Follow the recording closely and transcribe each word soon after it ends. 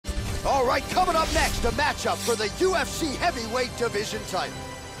All right, coming up next, a matchup for the UFC heavyweight division title.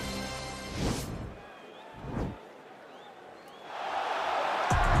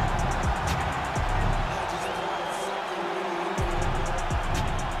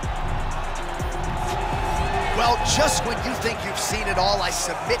 Well, just when you think you've seen it all, I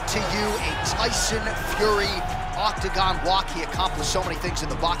submit to you a Tyson Fury octagon walk. He accomplished so many things in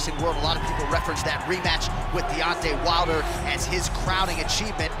the boxing world. A lot of people reference that rematch with Deontay Wilder as his crowning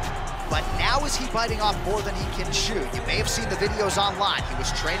achievement. But now is he biting off more than he can chew? You may have seen the videos online. He was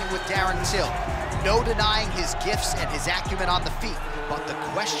training with Darren Till. No denying his gifts and his acumen on the feet. But the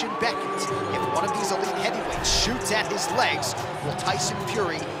question beckons, if one of these elite heavyweights shoots at his legs, will Tyson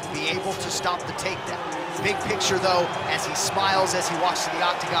Fury be able to stop the takedown? Big picture, though, as he smiles as he walks to the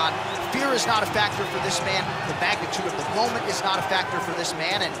octagon, fear is not a factor for this man. The magnitude of the moment is not a factor for this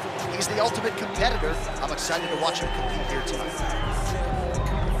man, and he's the ultimate competitor. I'm excited to watch him compete here tonight.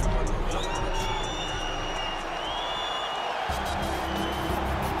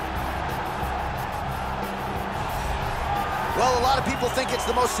 Well, a lot of people think it's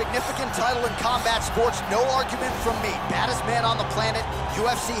the most significant title in combat sports. No argument from me. Baddest man on the planet,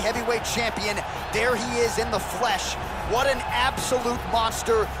 UFC heavyweight champion. There he is in the flesh. What an absolute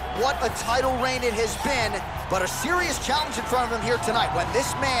monster. What a title reign it has been. But a serious challenge in front of him here tonight. When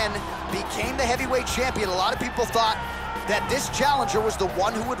this man became the heavyweight champion, a lot of people thought that this challenger was the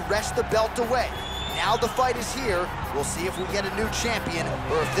one who would wrest the belt away. Now the fight is here. We'll see if we get a new champion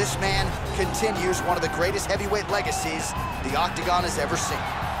or if this man continues one of the greatest heavyweight legacies the Octagon has ever seen.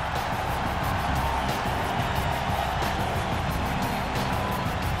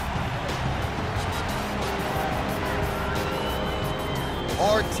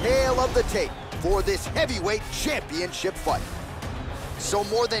 Our tale of the tape for this heavyweight championship fight. So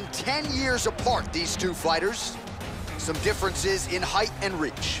more than 10 years apart, these two fighters. Some differences in height and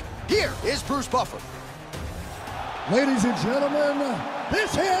reach. Here is Bruce Buffer. Ladies and gentlemen,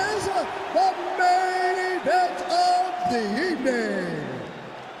 this is the main event of the evening.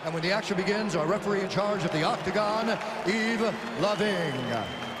 And when the action begins, our referee in charge of the Octagon, Yves Lavigne.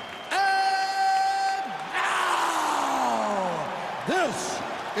 And now, this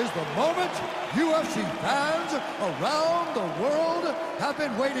is the moment UFC fans around the world have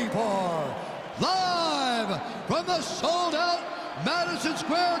been waiting for. Live from the sold-out Madison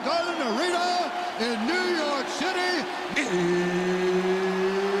Square Garden Arena in New York City, it's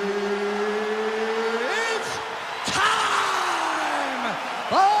time!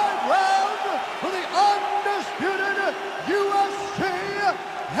 5 rounds for the undisputed UFC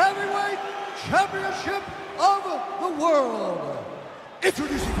Heavyweight Championship of the world.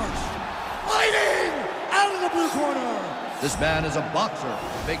 Introducing first, fighting out of the blue corner. This man is a boxer,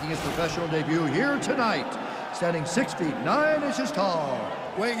 making his professional debut here tonight. Standing 6 feet 9 inches tall,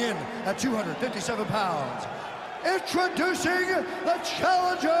 weighing in at 257 pounds. Introducing the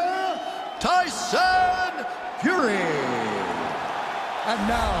challenger, Tyson Fury. And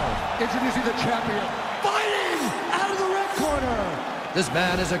now, introducing the champion, fighting out of the red corner. This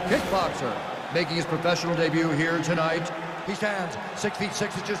man is a kickboxer, making his professional debut here tonight. He stands 6 feet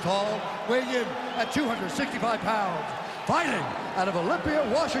 6 inches tall, weighing in at 265 pounds. Fighting out of Olympia,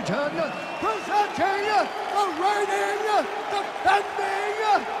 Washington, presenting the reigning,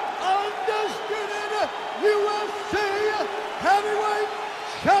 defending, undisputed UFC heavyweight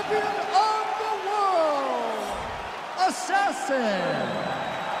champion of the world, Assassin.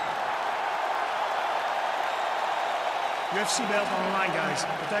 UFC belt on the line, guys.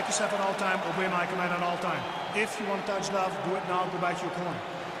 Protect yourself at all time, obey my command at all time. If you want to touch love, do it now, go back to your corner.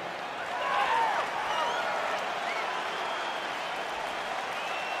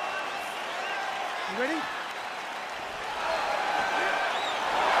 You ready?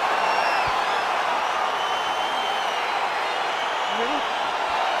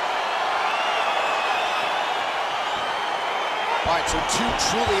 All right, so two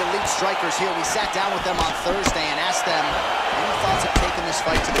truly elite strikers here. We sat down with them on Thursday and asked them any thoughts of taking this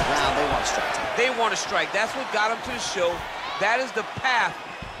fight to the ground. They want to strike. They want to strike. That's what got them to the show. That is the path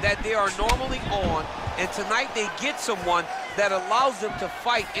that they are normally on. And tonight they get someone that allows them to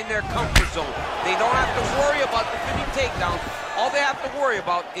fight in their comfort zone. They don't have to worry about defending takedowns. All they have to worry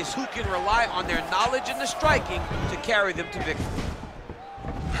about is who can rely on their knowledge in the striking to carry them to victory.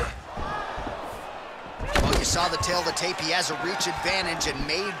 Well, you saw the tail of the tape. He has a reach advantage and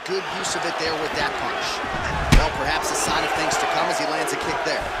made good use of it there with that punch. Well, perhaps a sign of things to come as he lands a kick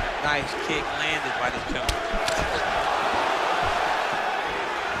there. Nice kick landed by this gentleman.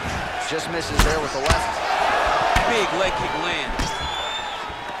 Just misses there with the left. Big leg kick lands.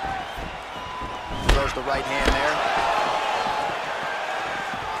 Throws the right hand there.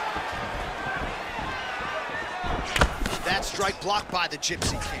 that strike blocked by the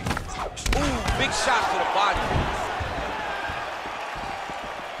Gypsy King. Ooh, big shot to the body.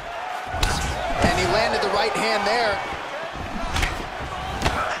 And he landed the right hand there.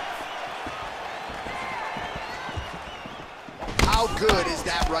 How good is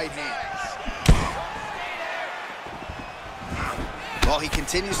that right hand? Well, he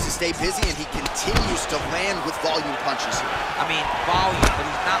continues to stay busy, and he continues to land with volume punches here. I mean, volume, but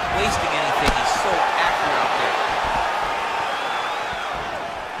he's not wasting anything. He's so accurate out there.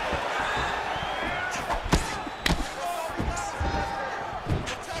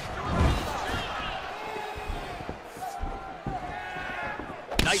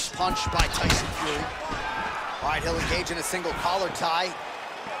 Nice punch by Tyson Fury. All right, he'll engage in a single collar tie.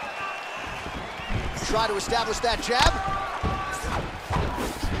 Try to establish that jab.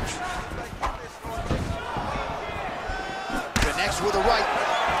 Connects with a right.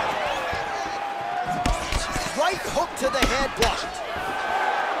 Right hook to the head, blocked.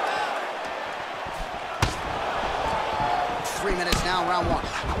 3 minutes now, round one.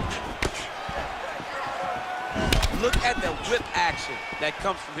 Look at the whip action that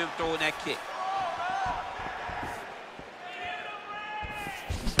comes from him throwing that kick.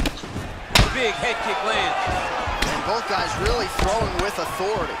 Big head kick lands. And both guys really throwing with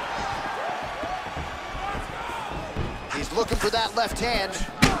authority. He's looking for that left hand.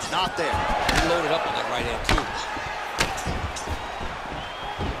 Not there. He loaded up on that right hand, too.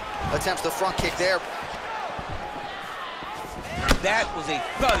 Attempts the front kick there. That was a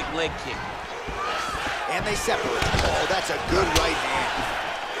thudding leg kick. And they separate. Oh, that's a good right hand.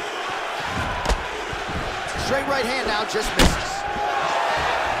 Straight right hand now, just misses.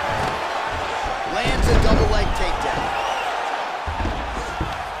 Lands a double leg takedown.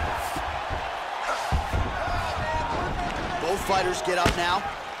 Both fighters get up now.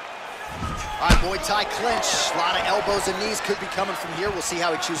 All right, Muay Thai clinch. A lot of elbows and knees could be coming from here. We'll see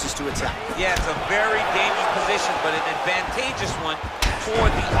how he chooses to attack. Yeah, it's a very dangerous position, but an advantageous one for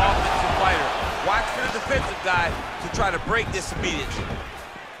the offensive fighter. Watch for the defensive guy to try to break this immediately.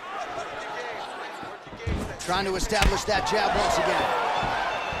 Trying to establish that jab once again.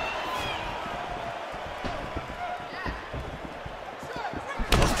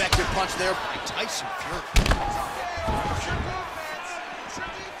 Effective punch there by Tyson Fury.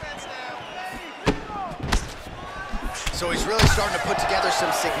 So he's really starting to put together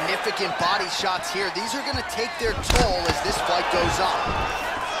some significant body shots here. These are going to take their toll as this fight goes on.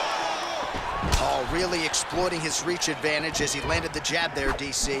 Oh, really exploiting his reach advantage as he landed the jab there,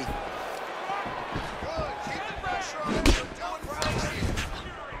 DC.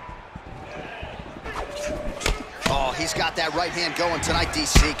 Oh, he's got that right hand going tonight,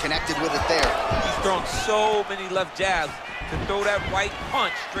 DC. Connected with it there. He's thrown so many left jabs to throw that right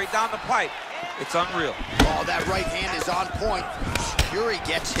punch straight down the pipe. It's unreal. Oh, that right hand is on point. Fury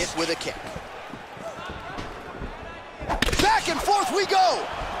gets hit with a kick. Back and forth we go!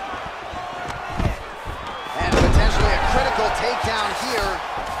 And potentially a critical takedown here.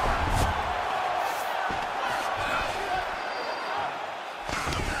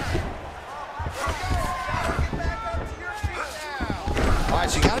 All right,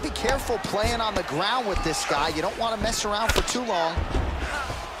 so you gotta be careful playing on the ground with this guy. You don't want to mess around for too long.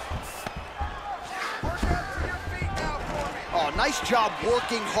 Oh, nice job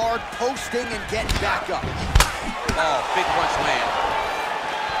working hard, posting, and getting back up. Oh, big punch land.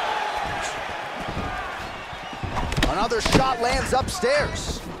 Another shot lands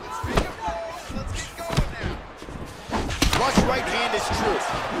upstairs. Flush right hand is true.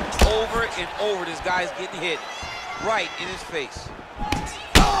 Over and over, this guy's getting hit right in his face.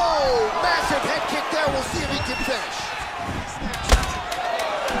 Oh, massive head kick there. We'll see if he can finish.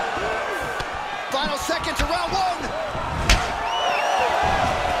 Final seconds of round one.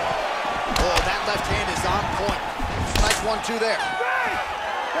 Oh, that left hand is on point. Nice 1-2 there.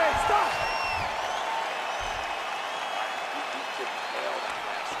 Hey, stop!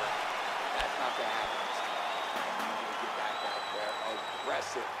 That's not gonna happen. You need to get back out there,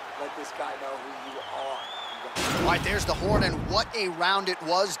 aggressive. Let this guy know who you are. All right, there's the horn, and what a round it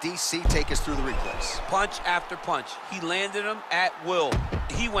was. DC, take us through the replays. Punch after punch. He landed him at will.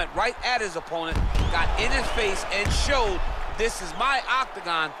 He went right at his opponent, got in his face, and showed this is my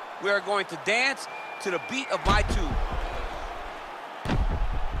octagon. We are going to dance to the beat of my tune.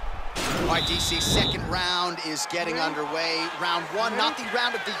 All right, DC, second round is getting underway. Round one, not the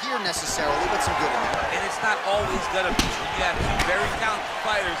round of the year necessarily, but some good in there. And it's not always gonna be. When you have two very talented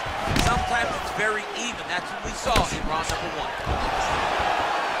fighters, sometimes it's very even. That's what we saw in round number one.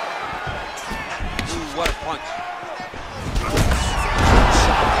 Ooh, what a punch.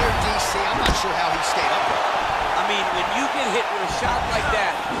 Shot there, DC. I'm not sure how he stayed up there. I mean, when you get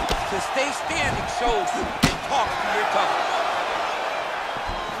stay standing shows and talk to your toughness.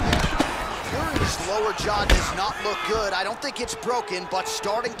 Fury's lower jaw does not look good. I don't think it's broken, but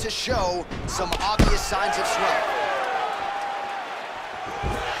starting to show some obvious signs of swelling.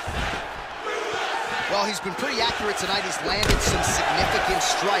 Well, he's been pretty accurate tonight. He's landed some significant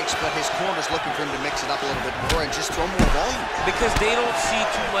strikes, but his corner's looking for him to mix it up a little bit more and just throw more volume. Because they don't see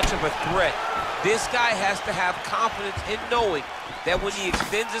too much of a threat. This guy has to have confidence in knowing that when he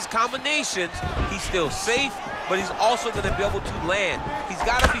extends his combinations, he's still safe, but he's also going to be able to land. He's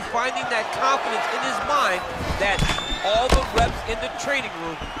got to be finding that confidence in his mind that all the reps in the training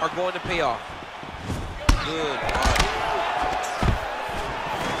room are going to pay off. Good.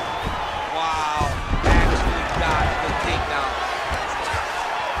 Wow. Actually got the takedown.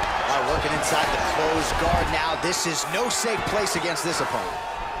 All right, working inside the closed guard now. This is no safe place against this opponent.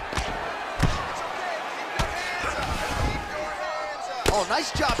 Oh,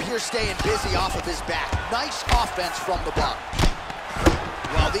 nice job here staying busy off of his back. Nice offense from the bottom.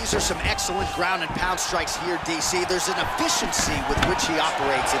 Well, these are some excellent ground and pound strikes here, DC. There's an efficiency with which he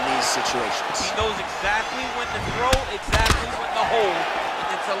operates in these situations. He knows exactly when to throw, exactly when to hold,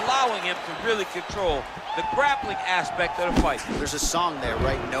 and it's allowing him to really control the grappling aspect of the fight. There's a song there,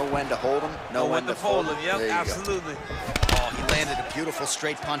 right? Know when to hold him, know when to fold him. Yep, absolutely. Oh, he landed a beautiful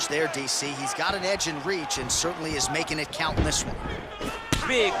straight punch there, DC. He's got an edge in reach and certainly is making it count in this one.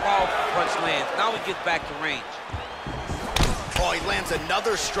 Big, powerful punch lands. Now he gets back to range. Oh, he lands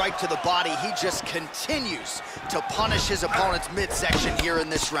another strike to the body. He just continues to punish his opponent's midsection here in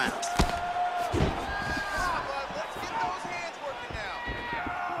this round.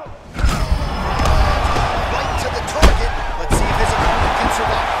 Right to the target. Let's see if his opponent can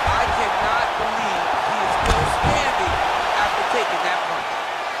survive. I cannot believe he is still standing after taking that punch.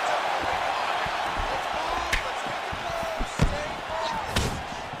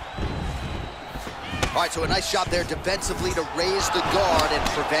 All right, so a nice job there defensively to raise the guard and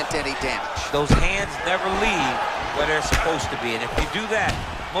prevent any damage. Those hands never leave where they're supposed to be, and if you do that,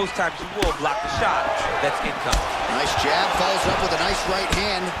 most times you will block the shot that's incoming. Nice jab, follows up with a nice right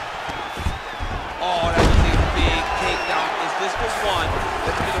hand. Oh, that was a big takedown. Is this the one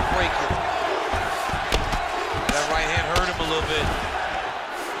that's going to break him? That right hand hurt him a little bit.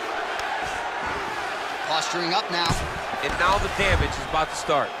 Posturing up now. And now the damage is about to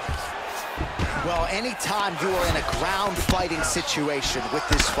start. Well, anytime you are in a ground fighting situation with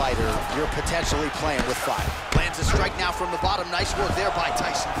this fighter, you're potentially playing with fire. Lands a strike now from the bottom. Nice work there by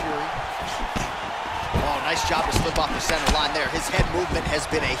Tyson Fury. Oh, nice job to slip off the center line there. His head movement has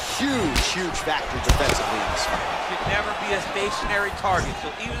been a huge, huge factor defensively in this fight. Should never be a stationary target, so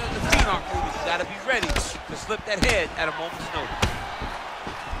even in the feet-on movement, you got to be ready to slip that head at a moment's notice.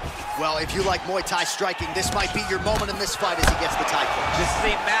 Well, if you like Muay Thai striking, this might be your moment in this fight as he gets the Thai clinch. This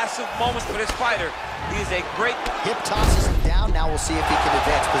is a massive moment for this fighter. He is a great... Hip tosses him down. Now we'll see if he can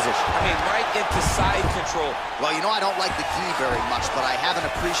advance position. I mean, right into side control. Well, you know, I don't like the gi very much, but I have an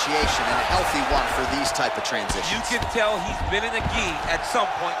appreciation and a healthy one for these type of transitions. You can tell he's been in a gi at some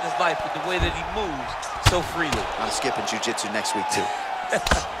point in his life with the way that he moves so freely. I'm skipping jiu-jitsu next week, too.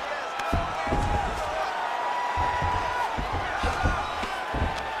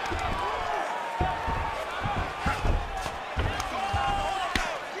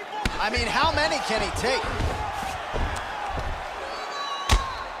 I mean, how many can he take?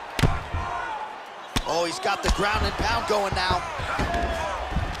 Oh, he's got the ground and pound going now.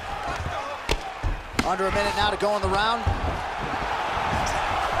 Under a minute now to go in the round.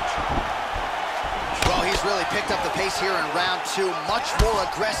 Well, he's really picked up the pace here in round two. Much more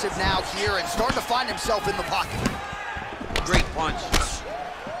aggressive now here and starting to find himself in the pocket. Great punch.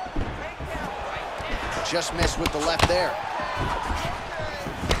 Just missed with the left there.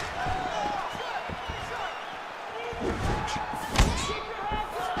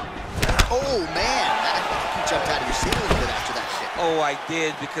 Oh, man, you jumped out of your seat a little bit after that shit. Oh, I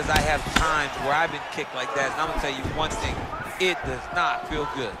did, because I have times where I've been kicked like that, and I'm going to tell you one thing, it does not feel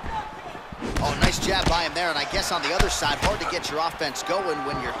good. Oh, nice jab by him there, and I guess on the other side, hard to get your offense going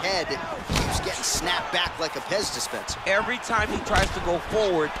when your head keeps getting snapped back like a Pez dispenser. Every time he tries to go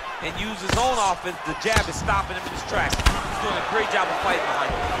forward and use his own offense, the jab is stopping him in his tracks. He's doing a great job of fighting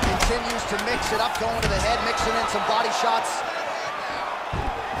behind him. Continues to mix it up, going to the head, mixing in some body shots.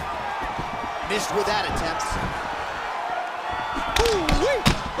 Missed with that attempt. Ooh-wee!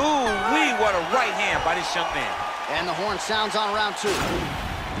 Ooh-wee, what a right hand by this young man. And the horn sounds on round two.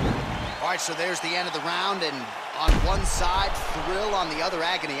 All right, so there's the end of the round, and on one side, thrill, on the other,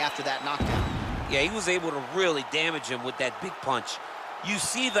 agony after that knockdown. Yeah, he was able to really damage him with that big punch. You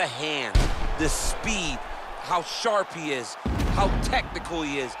see the hand, the speed, how sharp he is, how technical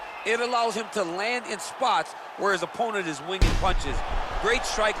he is. It allows him to land in spots where his opponent is winging punches. Great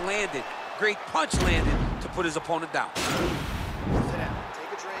strike landed, great punch landed to put his opponent down. Sit down,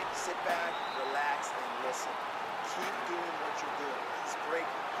 take a drink, sit back, relax, and listen. Keep doing what you're doing. He's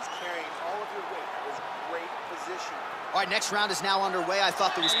breaking, he's carrying all of your weight. That was great position. All right, next round is now underway. I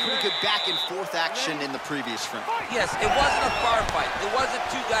thought there was pretty good back and forth action in the previous round. Yes, it wasn't a firefight. It wasn't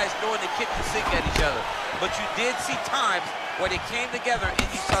two guys throwing the kitchen sink at each other. But you did see times where they came together and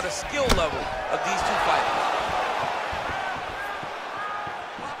you saw the skill level of these two fighters.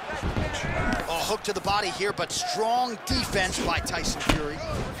 Oh, hook to the body here, but strong defense by Tyson Fury.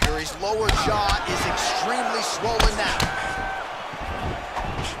 Fury's lower jaw is extremely swollen now.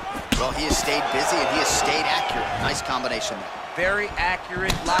 Well, he has stayed busy and he has stayed accurate. Nice combination there. Very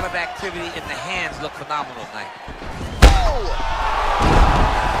accurate, a lot of activity, and the hands look phenomenal tonight. Oh!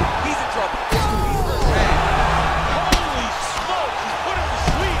 He's in trouble. Holy smoke, he's put him to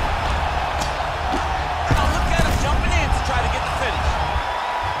sleep. Now look at him jumping in to try to get the finish.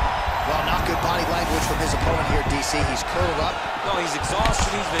 Well, not good body language from his opponent here, DC. He's curled up. No, he's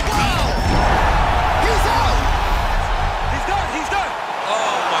exhausted, he's been Wow! beaten. He's out! He's done, he's done.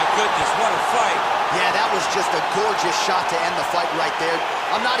 Oh my goodness, what a fight. Yeah, that was just a gorgeous shot to end the fight right there.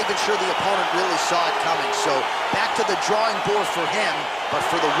 I'm not even sure the opponent really saw it coming. So back to the drawing board for him, but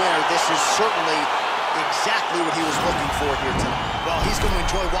for the winner, this is certainly exactly what he was looking for here tonight. Well, he's going to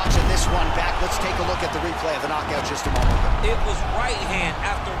enjoy watching this one back. Let's take a look at the replay of the knockout just a moment ago. It was right hand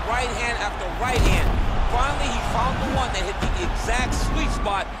after right hand after right hand. Finally, he found the one that hit the exact sweet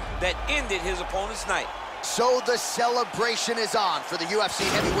spot that ended his opponent's night. So the celebration is on for the UFC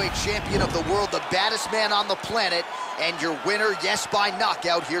heavyweight champion of the world, the baddest man on the planet, and your winner, yes, by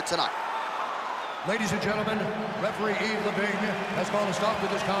knockout here tonight. Ladies and gentlemen, referee Yves Levine has called a stop to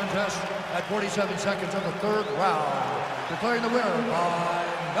this contest at 47 seconds of the third round, declaring the winner by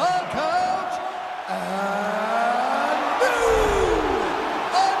knockout and new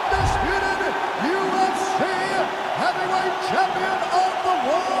undisputed UFC heavyweight champion of the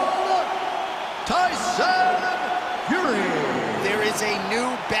world, Tyson Fury. There is a new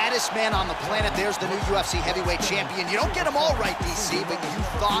baddest man on the planet. There's the new UFC heavyweight champion. You don't get them all right, DC, but you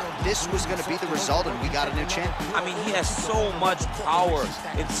thought this was going to be the result, and we got a new champ. I mean, he has so much power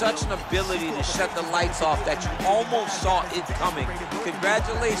and such an ability to shut the lights off that you almost saw it coming.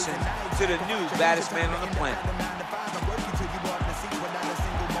 Congratulations to the new baddest man on the planet.